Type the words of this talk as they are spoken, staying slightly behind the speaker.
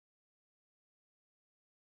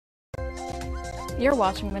You're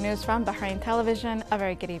watching the news from Bahrain Television. A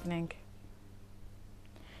very good evening.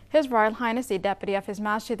 His Royal Highness the Deputy of His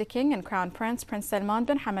Majesty the King and Crown Prince Salman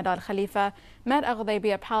bin Hamad Al Khalifa met at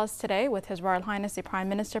Ghudaybiyah Palace today with His Royal Highness the Prime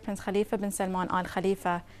Minister Prince Khalifa bin Salman Al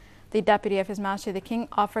Khalifa. The Deputy of His Majesty the King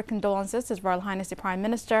offered condolences to His Royal Highness the Prime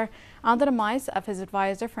Minister on the demise of his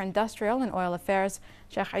advisor for industrial and oil affairs,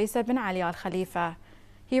 Sheikh Isa bin Ali Al Khalifa.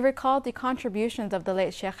 He recalled the contributions of the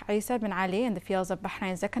late Sheikh Isa bin Ali in the fields of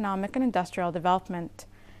Bahrain's economic and industrial development.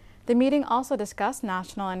 The meeting also discussed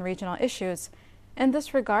national and regional issues. In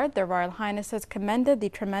this regard, their Royal Highnesses commended the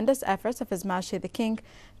tremendous efforts of His Majesty the King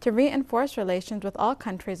to reinforce relations with all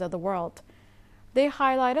countries of the world. They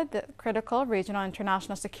highlighted that critical regional and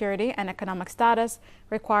international security and economic status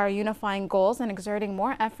require unifying goals and exerting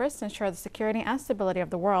more efforts to ensure the security and stability of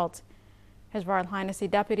the world. His Royal Highness the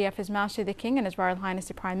Deputy of His Majesty the King and His Royal Highness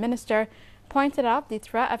the Prime Minister pointed out the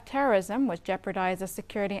threat of terrorism, which jeopardizes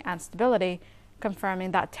security and stability,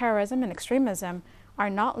 confirming that terrorism and extremism are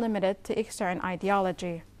not limited to a certain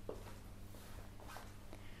ideology.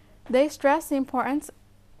 They stressed the importance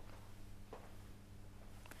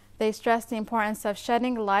of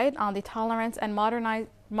shedding light on the tolerance and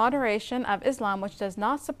moderation of Islam, which does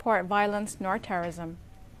not support violence nor terrorism.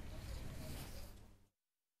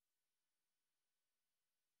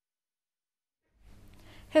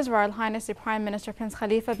 His Royal Highness the Prime Minister Prince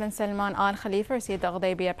Khalifa bin Salman Al Khalifa received at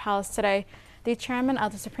Ghudaybiyah Palace today the Chairman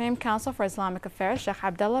of the Supreme Council for Islamic Affairs, Sheikh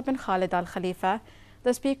Abdullah bin Khalid Al Khalifa,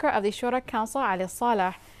 the Speaker of the Shura Council, Ali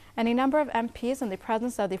Saleh, and a number of MPs in the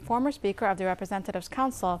presence of the former Speaker of the Representatives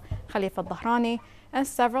Council, Khalifa al-Bahrani, and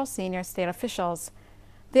several senior state officials.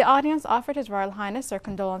 The audience offered His Royal Highness their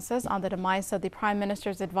condolences on the demise of the Prime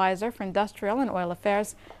Minister's advisor for industrial and oil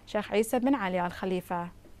affairs, Sheikh Isa bin Ali Al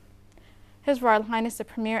Khalifa. His Royal Highness the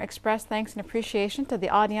Premier expressed thanks and appreciation to the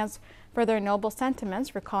audience for their noble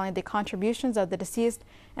sentiments, recalling the contributions of the deceased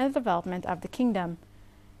in the development of the kingdom.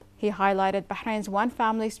 He highlighted Bahrain's one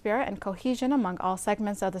family spirit and cohesion among all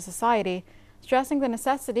segments of the society, stressing the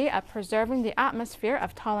necessity of preserving the atmosphere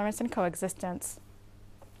of tolerance and coexistence.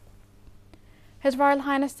 His Royal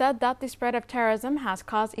Highness said that the spread of terrorism has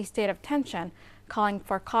caused a state of tension, calling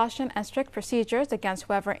for caution and strict procedures against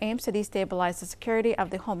whoever aims to destabilize the security of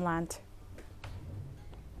the homeland.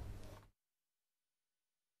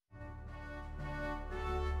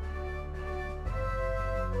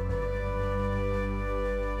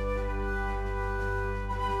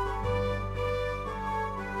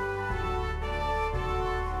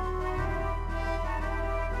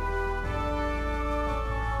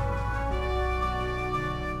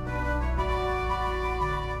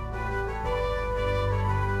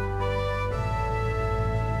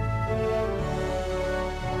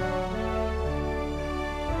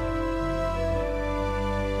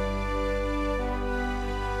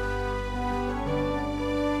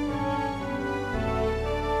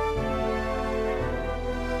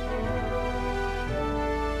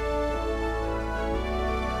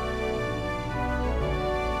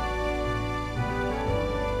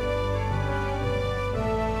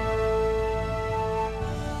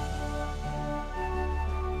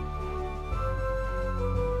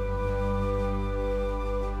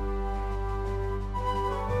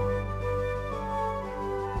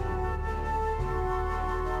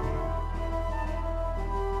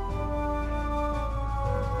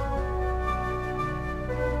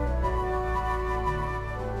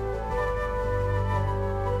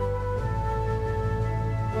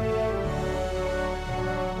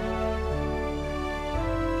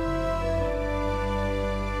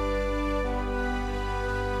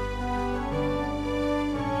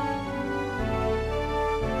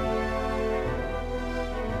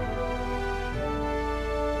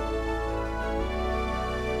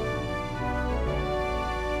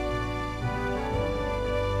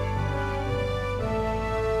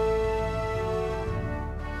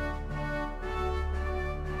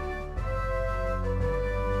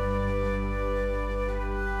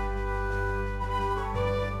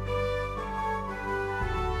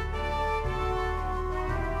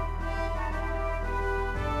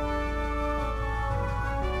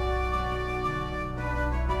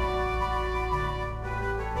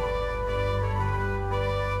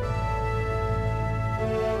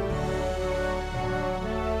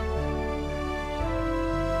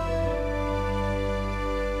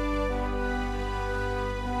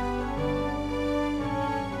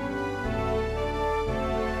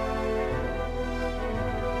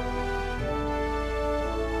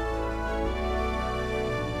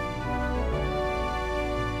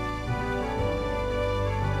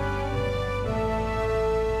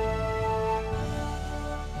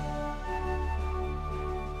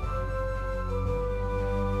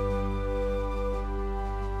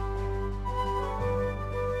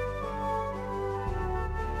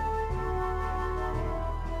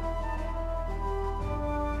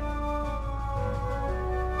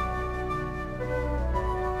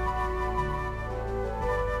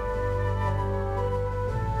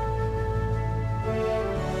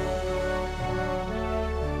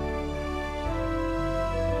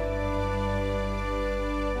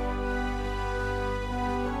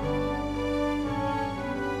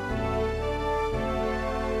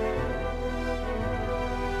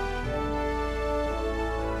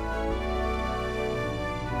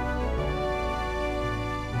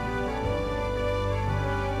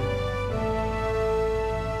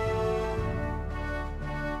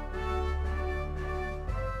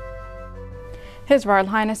 His Royal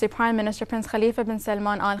Highness the Prime Minister Prince Khalifa bin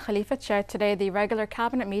Salman Al Khalifa chaired today the regular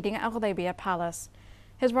cabinet meeting at Ghudaybiya Palace.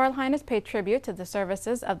 His Royal Highness paid tribute to the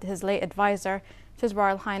services of his late advisor, His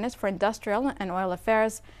Royal Highness for Industrial and Oil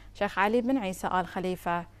Affairs, Sheikh Ali bin Isa Al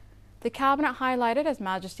Khalifa. The cabinet highlighted His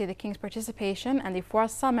Majesty the King's participation in the 4th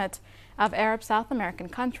Summit of Arab South American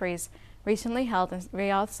countries, recently held in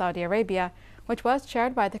Riyadh, Saudi Arabia, which was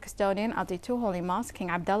chaired by the custodian of the two holy mosques, King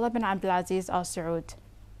Abdullah bin Abdulaziz Al Saud.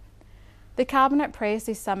 The cabinet praised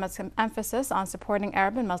the summit's emphasis on supporting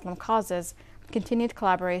Arab and Muslim causes, continued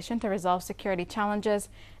collaboration to resolve security challenges,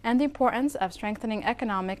 and the importance of strengthening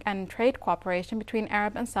economic and trade cooperation between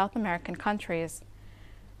Arab and South American countries.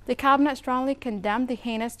 The cabinet strongly condemned the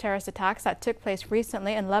heinous terrorist attacks that took place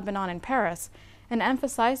recently in Lebanon and Paris, and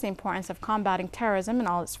emphasized the importance of combating terrorism in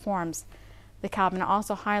all its forms. The cabinet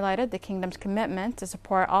also highlighted the kingdom's commitment to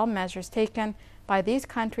support all measures taken by these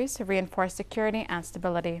countries to reinforce security and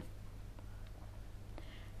stability.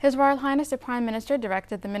 His Royal Highness the Prime Minister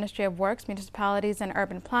directed the Ministry of Works, Municipalities and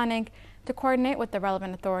Urban Planning to coordinate with the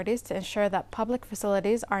relevant authorities to ensure that public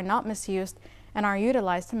facilities are not misused and are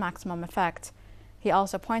utilized to maximum effect. He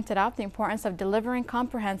also pointed out the importance of delivering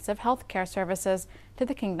comprehensive health care services to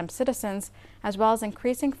the kingdom's citizens, as well as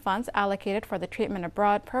increasing funds allocated for the Treatment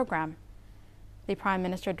Abroad program. The Prime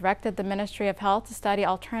Minister directed the Ministry of Health to study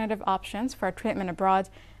alternative options for treatment abroad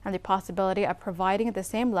and the possibility of providing the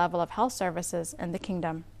same level of health services in the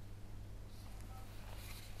kingdom.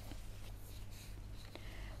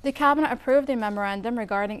 The Cabinet approved a memorandum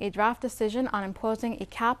regarding a draft decision on imposing a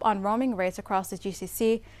cap on roaming rates across the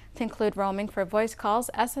GCC to include roaming for voice calls,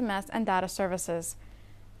 SMS, and data services.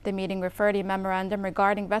 The meeting referred a memorandum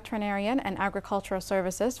regarding veterinarian and agricultural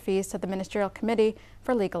services fees to the Ministerial Committee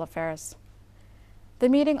for Legal Affairs. The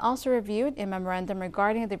meeting also reviewed a memorandum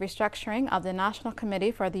regarding the restructuring of the National Committee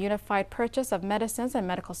for the Unified Purchase of Medicines and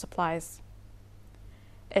Medical Supplies.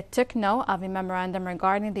 It took note of a memorandum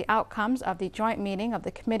regarding the outcomes of the joint meeting of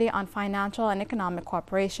the Committee on Financial and Economic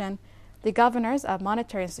Cooperation, the governors of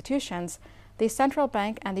monetary institutions, the Central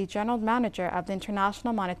Bank, and the General Manager of the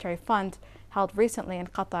International Monetary Fund, held recently in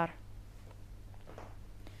Qatar.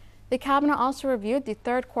 The Cabinet also reviewed the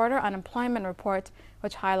third quarter unemployment report,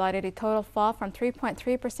 which highlighted a total fall from 3.3%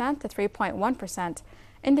 to 3.1%,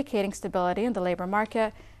 indicating stability in the labor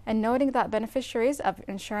market, and noting that beneficiaries of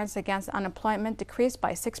insurance against unemployment decreased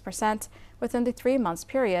by 6% within the 3 months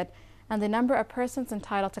period, and the number of persons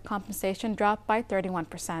entitled to compensation dropped by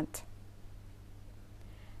 31%.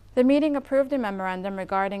 The meeting approved a memorandum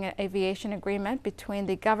regarding an aviation agreement between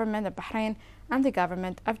the government of Bahrain and the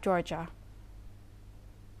government of Georgia.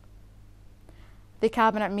 The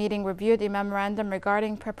Cabinet meeting reviewed a memorandum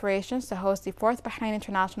regarding preparations to host the 4th Bahrain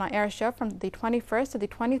International Air Show from the 21st to the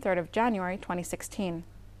 23rd of January 2016.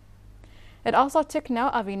 It also took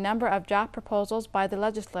note of a number of draft proposals by the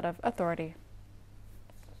Legislative Authority.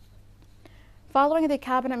 Following the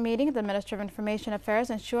Cabinet meeting, the Minister of Information Affairs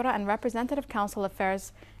and Shura and Representative Council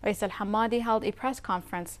Affairs, Rais Al-Hamadi, held a press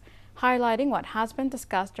conference highlighting what has been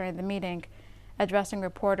discussed during the meeting. Addressing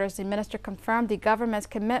reporters, the minister confirmed the government's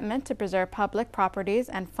commitment to preserve public properties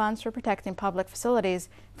and funds for protecting public facilities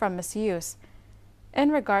from misuse. In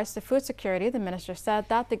regards to food security, the minister said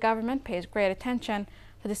that the government pays great attention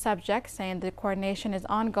to the subject, saying the coordination is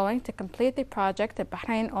ongoing to complete the project at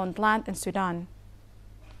Bahrain-owned land in Sudan.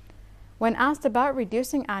 When asked about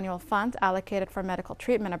reducing annual funds allocated for medical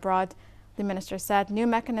treatment abroad, the minister said new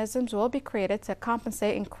mechanisms will be created to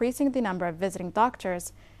compensate increasing the number of visiting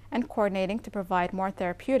doctors and coordinating to provide more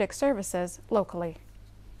therapeutic services locally.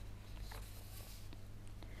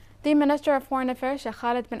 The Minister of Foreign Affairs, Sheikh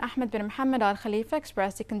Khalid bin Ahmed bin Mohammed Al Khalifa,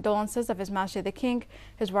 expressed the condolences of His Majesty the King,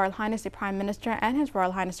 His Royal Highness the Prime Minister, and His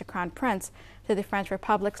Royal Highness the Crown Prince to the French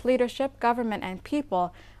Republic's leadership, government, and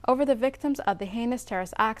people over the victims of the heinous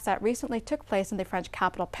terrorist acts that recently took place in the French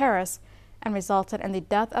capital, Paris, and resulted in the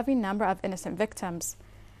death of a number of innocent victims.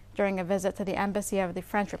 During a visit to the Embassy of the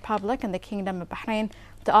French Republic in the Kingdom of Bahrain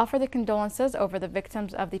to offer the condolences over the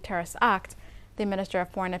victims of the terrorist act, the Minister of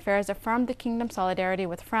Foreign Affairs affirmed the kingdom's solidarity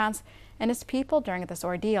with France and its people during this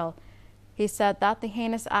ordeal. He said that the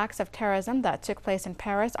heinous acts of terrorism that took place in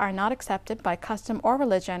Paris are not accepted by custom or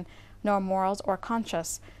religion, nor morals or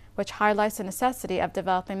conscience, which highlights the necessity of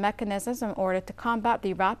developing mechanisms in order to combat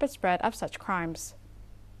the rapid spread of such crimes.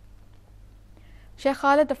 Sheikh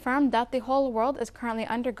Khalid affirmed that the whole world is currently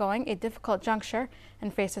undergoing a difficult juncture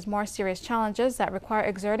and faces more serious challenges that require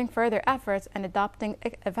exerting further efforts and adopting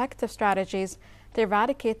effective strategies to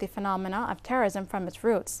eradicate the phenomena of terrorism from its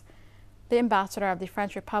roots. The ambassador of the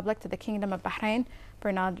French Republic to the Kingdom of Bahrain,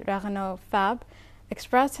 Bernard Ragueneau Fab,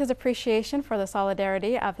 expressed his appreciation for the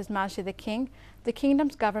solidarity of His Majesty the King, the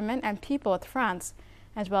Kingdom's government and people with France,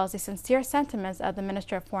 as well as the sincere sentiments of the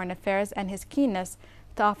Minister of Foreign Affairs and his keenness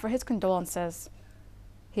to offer his condolences.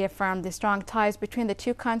 He affirmed the strong ties between the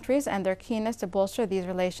two countries and their keenness to bolster these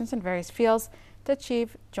relations in various fields to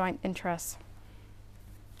achieve joint interests.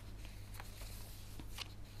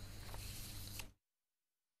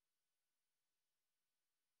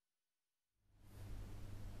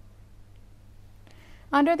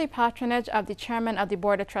 Under the patronage of the chairman of the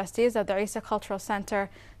Board of Trustees of the Isa Cultural Center,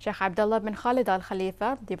 Sheikh Abdullah bin Khalid Al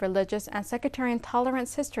Khalifa, the Religious and Sectarian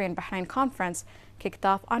Tolerance History in Bahrain Conference kicked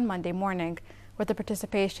off on Monday morning, with the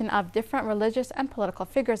participation of different religious and political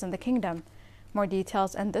figures in the kingdom. More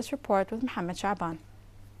details in this report with Mohammed Shaban.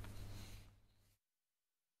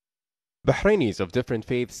 Bahrainis of different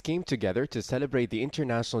faiths came together to celebrate the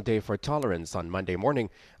International Day for Tolerance on Monday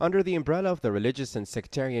morning under the umbrella of the Religious and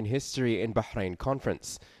Sectarian History in Bahrain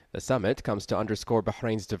Conference. The summit comes to underscore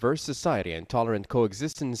Bahrain's diverse society and tolerant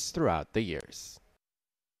coexistence throughout the years.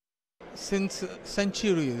 Since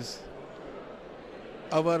centuries,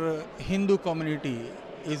 our Hindu community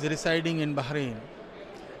is residing in Bahrain,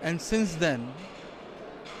 and since then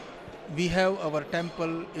we have our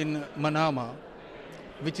temple in Manama,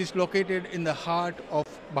 which is located in the heart of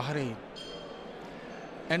Bahrain,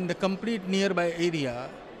 and the complete nearby area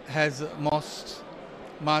has mosques,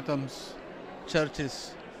 matams,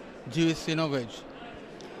 churches, Jewish synagogues.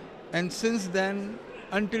 And since then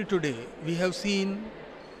until today, we have seen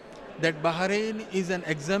that Bahrain is an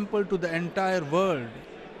example to the entire world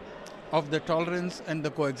of the tolerance and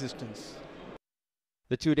the coexistence.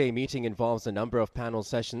 The two-day meeting involves a number of panel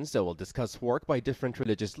sessions that will discuss work by different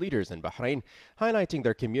religious leaders in Bahrain, highlighting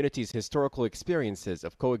their community's historical experiences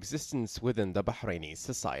of coexistence within the Bahraini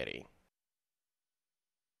society.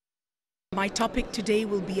 My topic today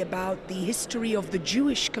will be about the history of the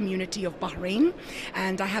Jewish community of Bahrain,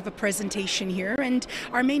 and I have a presentation here, and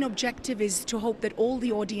our main objective is to hope that all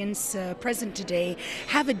the audience present today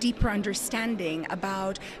have a deeper understanding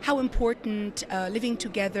about how important living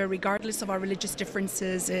together regardless of our religious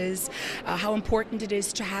differences is, how important it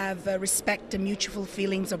is to have respect and mutual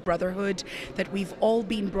feelings of brotherhood that we've all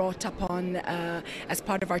been brought up on as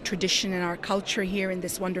part of our tradition and our culture here in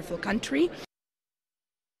this wonderful country.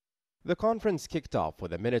 The conference kicked off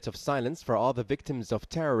with a minute of silence for all the victims of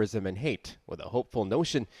terrorism and hate, with a hopeful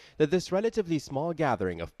notion that this relatively small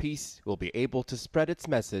gathering of peace will be able to spread its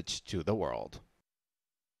message to the world.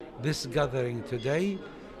 This gathering today,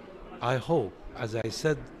 I hope, as I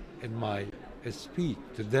said in my speech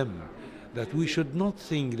to them, that we should not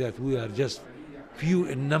think that we are just few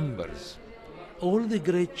in numbers. All the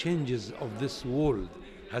great changes of this world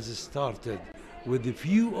has started with the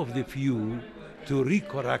few of the few to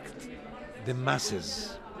recorrect the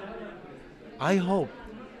masses. I hope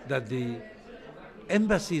that the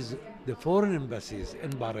embassies, the foreign embassies in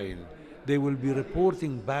Bahrain, they will be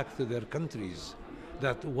reporting back to their countries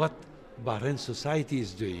that what Bahrain society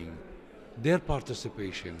is doing, their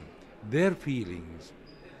participation, their feelings,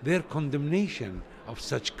 their condemnation of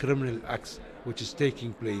such criminal acts which is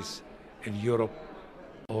taking place in Europe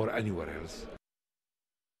or anywhere else.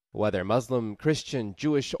 Whether Muslim, Christian,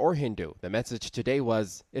 Jewish, or Hindu, the message today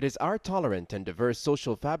was, it is our tolerant and diverse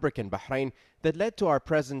social fabric in Bahrain that led to our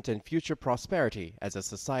present and future prosperity as a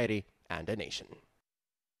society and a nation.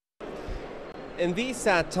 In these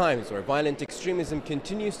sad times where violent extremism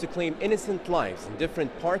continues to claim innocent lives in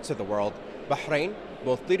different parts of the world, Bahrain,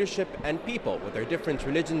 both leadership and people with their different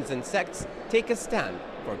religions and sects, take a stand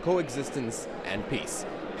for coexistence and peace.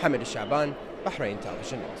 Mohammed Shaban, Bahrain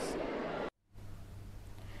Television News.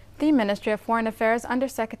 The Ministry of Foreign Affairs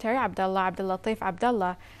Undersecretary Abdullah Abdullatif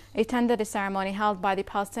Abdullah attended a ceremony held by the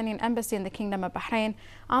Palestinian Embassy in the Kingdom of Bahrain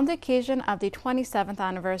on the occasion of the 27th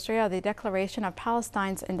anniversary of the Declaration of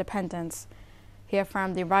Palestine's independence. He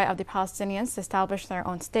affirmed the right of the Palestinians to establish their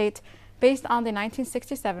own state based on the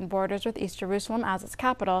 1967 borders with East Jerusalem as its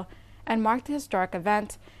capital, and marked the historic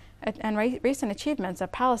event and recent achievements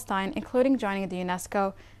of Palestine, including joining the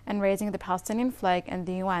UNESCO and raising the Palestinian flag in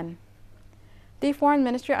the UN. The Foreign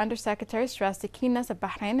Ministry Undersecretary stressed the keenness of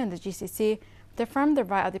Bahrain and the GCC to affirm the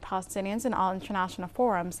right of the Palestinians in all international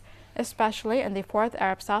forums, especially in the 4th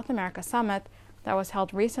Arab South America Summit that was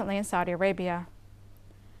held recently in Saudi Arabia.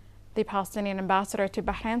 The Palestinian ambassador to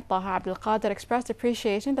Bahrain, Taha Abdul Qadir, expressed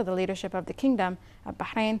appreciation to the leadership of the Kingdom of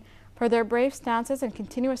Bahrain for their brave stances and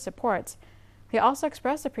continuous support. He also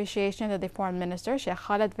expressed appreciation to the Foreign Minister, Sheikh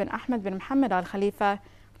Khalid bin Ahmed bin Mohammed Al Khalifa,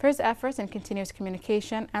 for his efforts in continuous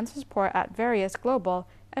communication and support at various global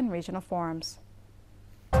and regional forums.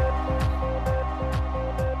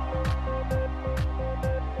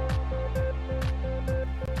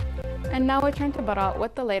 And now we turn to Bara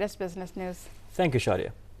with the latest business news. Thank you,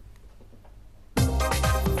 Shadia.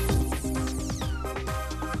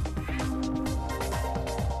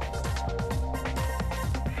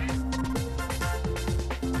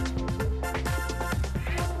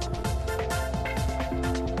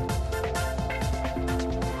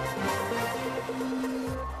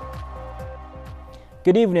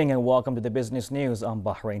 Good evening and welcome to the business news on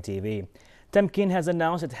Bahrain TV. Temkin has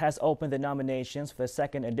announced it has opened the nominations for the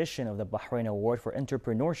second edition of the Bahrain Award for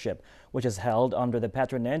Entrepreneurship, which is held under the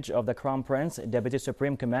patronage of the Crown Prince, Deputy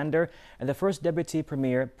Supreme Commander, and the First Deputy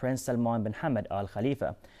Premier, Prince Salman bin Hamad Al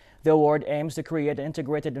Khalifa. The award aims to create an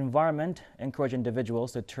integrated environment, encourage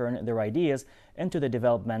individuals to turn their ideas into the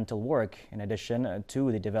developmental work, in addition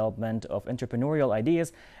to the development of entrepreneurial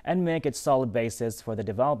ideas, and make it solid basis for the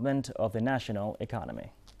development of the national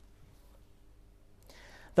economy.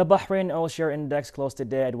 The Bahrain Oil Share Index closed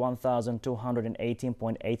today at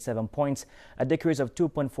 1,218.87 points, a decrease of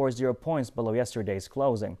 2.40 points below yesterday's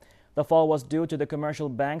closing. The fall was due to the commercial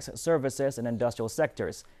banks, services, and industrial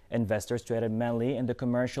sectors. Investors traded mainly in the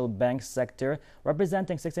commercial bank sector,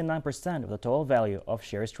 representing 69% of the total value of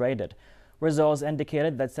shares traded. Results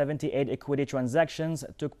indicated that 78 equity transactions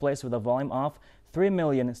took place with a volume of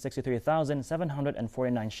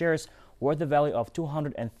 3,063,749 shares, worth a value of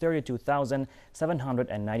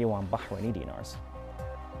 232,791 Bahraini dinars.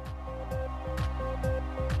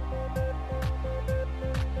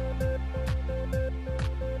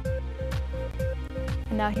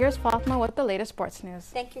 And now here's Fatma with the latest sports news.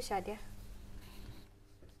 Thank you, Shadia.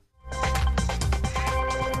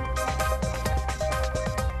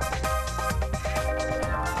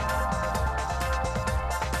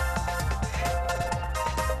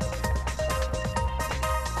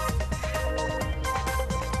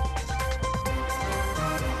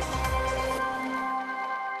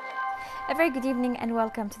 A very good evening and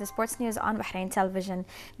welcome to the sports news on Bahrain Television.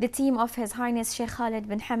 The team of His Highness Sheikh Khalid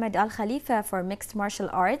bin Hamad Al Khalifa for Mixed Martial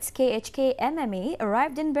Arts (KHK MMA)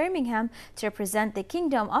 arrived in Birmingham to represent the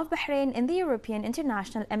Kingdom of Bahrain in the European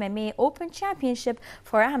International MMA Open Championship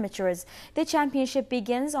for amateurs. The championship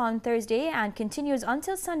begins on Thursday and continues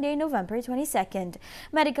until Sunday, November 22nd.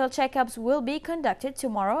 Medical checkups will be conducted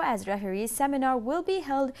tomorrow as referees' seminar will be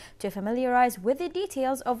held to familiarize with the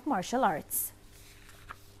details of martial arts.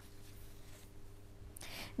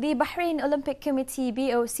 The Bahrain Olympic Committee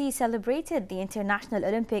 (BOC) celebrated the International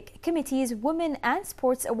Olympic Committee's Women and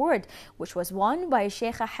Sports Award, which was won by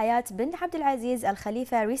Sheikha Hayat bint Abdulaziz Al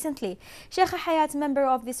Khalifa recently. Sheikha Hayat, member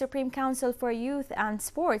of the Supreme Council for Youth and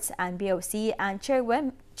Sports and BOC and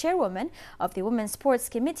chairwoman of the Women's Sports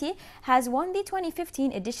Committee, has won the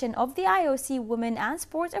 2015 edition of the IOC Women and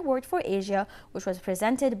Sport Award for Asia, which was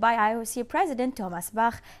presented by IOC President Thomas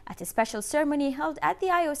Bach at a special ceremony held at the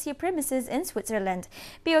IOC premises in Switzerland.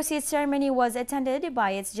 BOC's ceremony was attended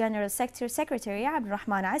by its General Secretary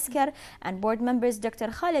Abdurrahman Askar and board members Dr.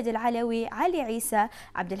 Khalid Al Alawi, Ali Isa,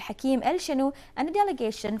 Abdul Hakim El Shanu, and a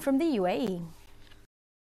delegation from the UAE.